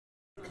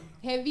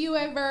Have you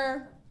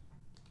ever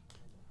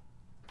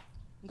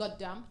got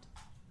dumped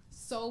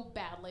so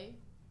badly,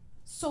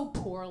 so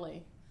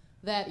poorly,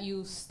 that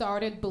you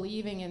started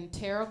believing in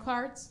tarot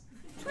cards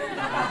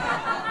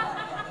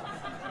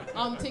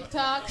on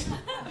TikTok?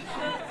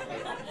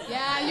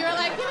 Yeah, you're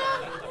like,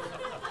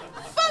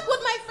 fuck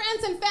what my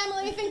friends and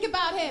family think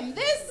about him.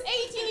 This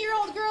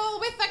 18-year-old girl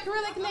with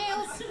acrylic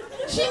nails,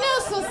 she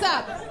knows what's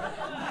up.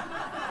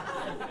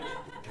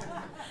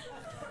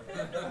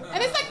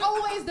 And it's like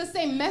always the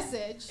same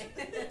message.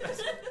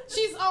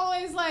 She's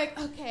always like,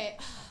 okay,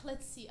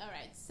 let's see, all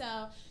right,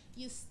 so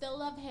you still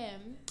love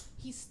him,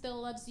 he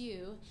still loves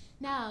you.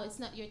 Now it's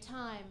not your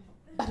time,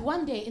 but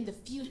one day in the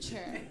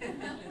future.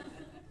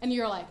 And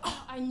you're like,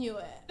 oh, I knew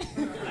it.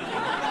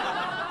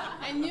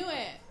 I knew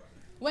it.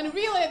 When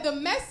really the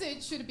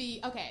message should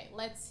be, okay,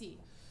 let's see.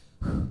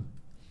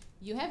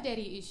 You have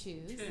daddy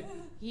issues.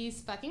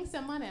 He's fucking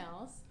someone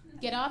else.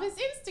 Get off his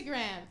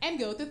Instagram and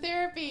go to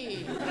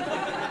therapy.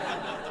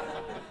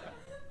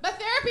 But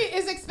therapy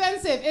is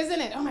expensive, isn't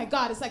it? Oh my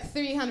God, it's like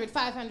 $300,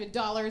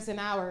 $500 an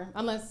hour,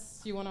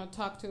 unless you want to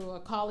talk to a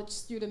college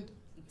student.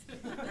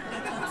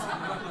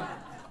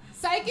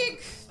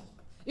 Psychic,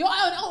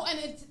 and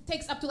it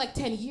takes up to like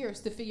 10 years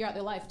to figure out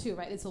their life too,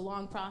 right? It's a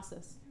long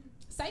process.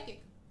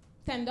 Psychic,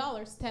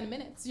 $10, 10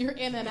 minutes, you're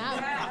in and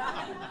out,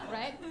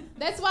 right?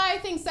 That's why I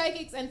think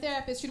psychics and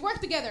therapists should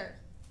work together,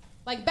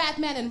 like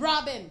Batman and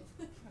Robin.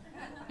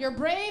 Your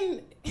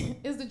brain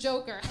is the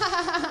Joker.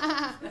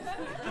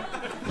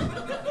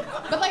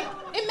 But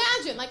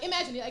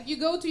imagine, you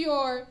go to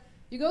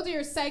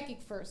your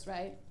psychic first,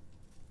 right?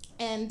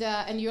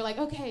 And you're like,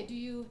 okay, do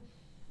you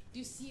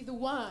see the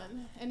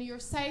one? And your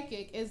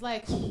psychic is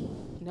like,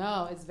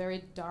 no, it's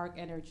very dark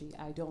energy.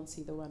 I don't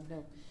see the one.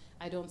 No,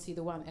 I don't see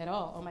the one at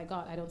all. Oh my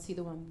God, I don't see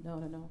the one.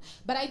 No.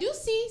 But I do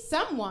see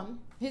someone.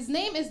 His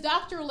name is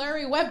Dr.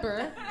 Larry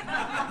Weber,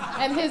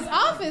 and his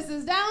office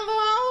is down the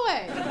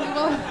hallway. He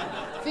will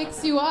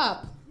fix you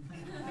up.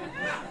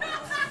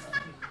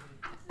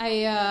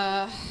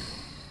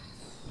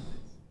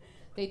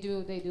 They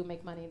do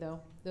make money though.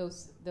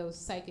 Those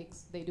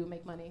psychics, they do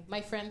make money.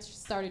 My friend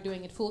started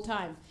doing it full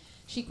time.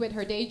 She quit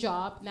her day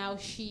job. Now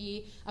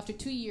after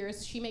 2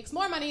 years, she makes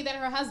more money than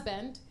her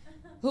husband,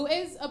 who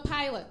is a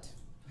pilot.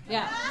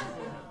 Yeah.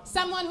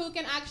 Someone who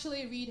can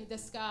actually read the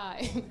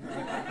sky.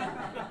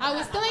 I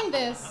was telling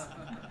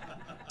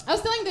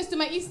this to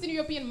my Eastern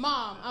European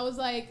mom. I was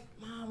like,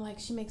 Mom,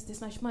 she makes this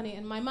much money.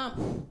 And my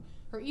mom,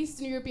 her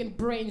Eastern European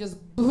brain just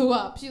blew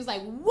up. She was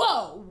like,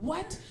 whoa,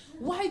 what?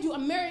 Why do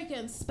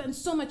Americans spend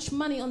so much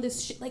money on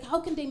this shit? Like,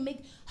 how can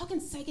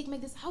psychic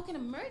make this? How can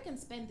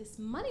Americans spend this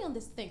money on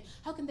this thing?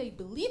 How can they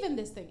believe in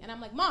this thing? And I'm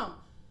like, Mom,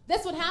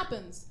 that's what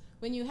happens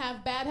when you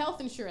have bad health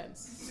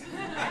insurance.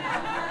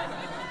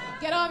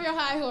 Get off your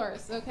high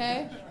horse,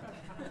 okay?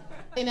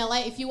 In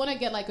LA, if you want to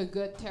get a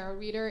good tarot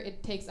reader,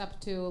 it takes up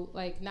to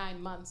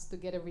 9 months to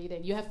get a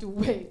reading. You have to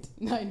wait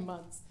 9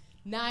 months.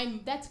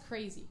 That's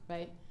crazy,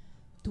 right?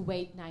 To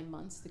wait 9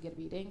 months to get a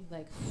reading,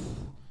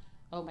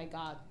 oh my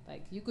God,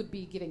 you could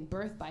be giving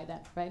birth by then,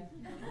 right?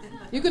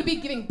 You could be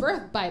giving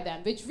birth by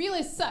then, which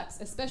really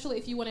sucks, especially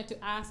if you wanted to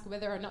ask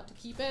whether or not to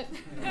keep it.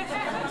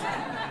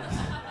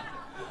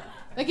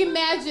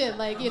 Imagine,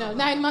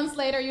 9 months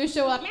later you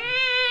show up,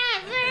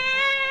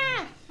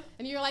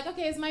 and you're like,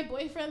 okay, is my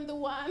boyfriend the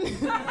one?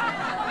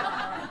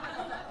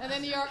 And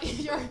then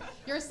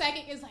your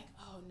psychic is like,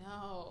 oh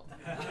no,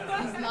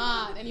 he's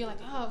not. And you're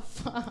like, oh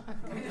fuck,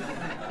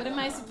 what am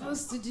I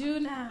supposed to do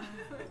now?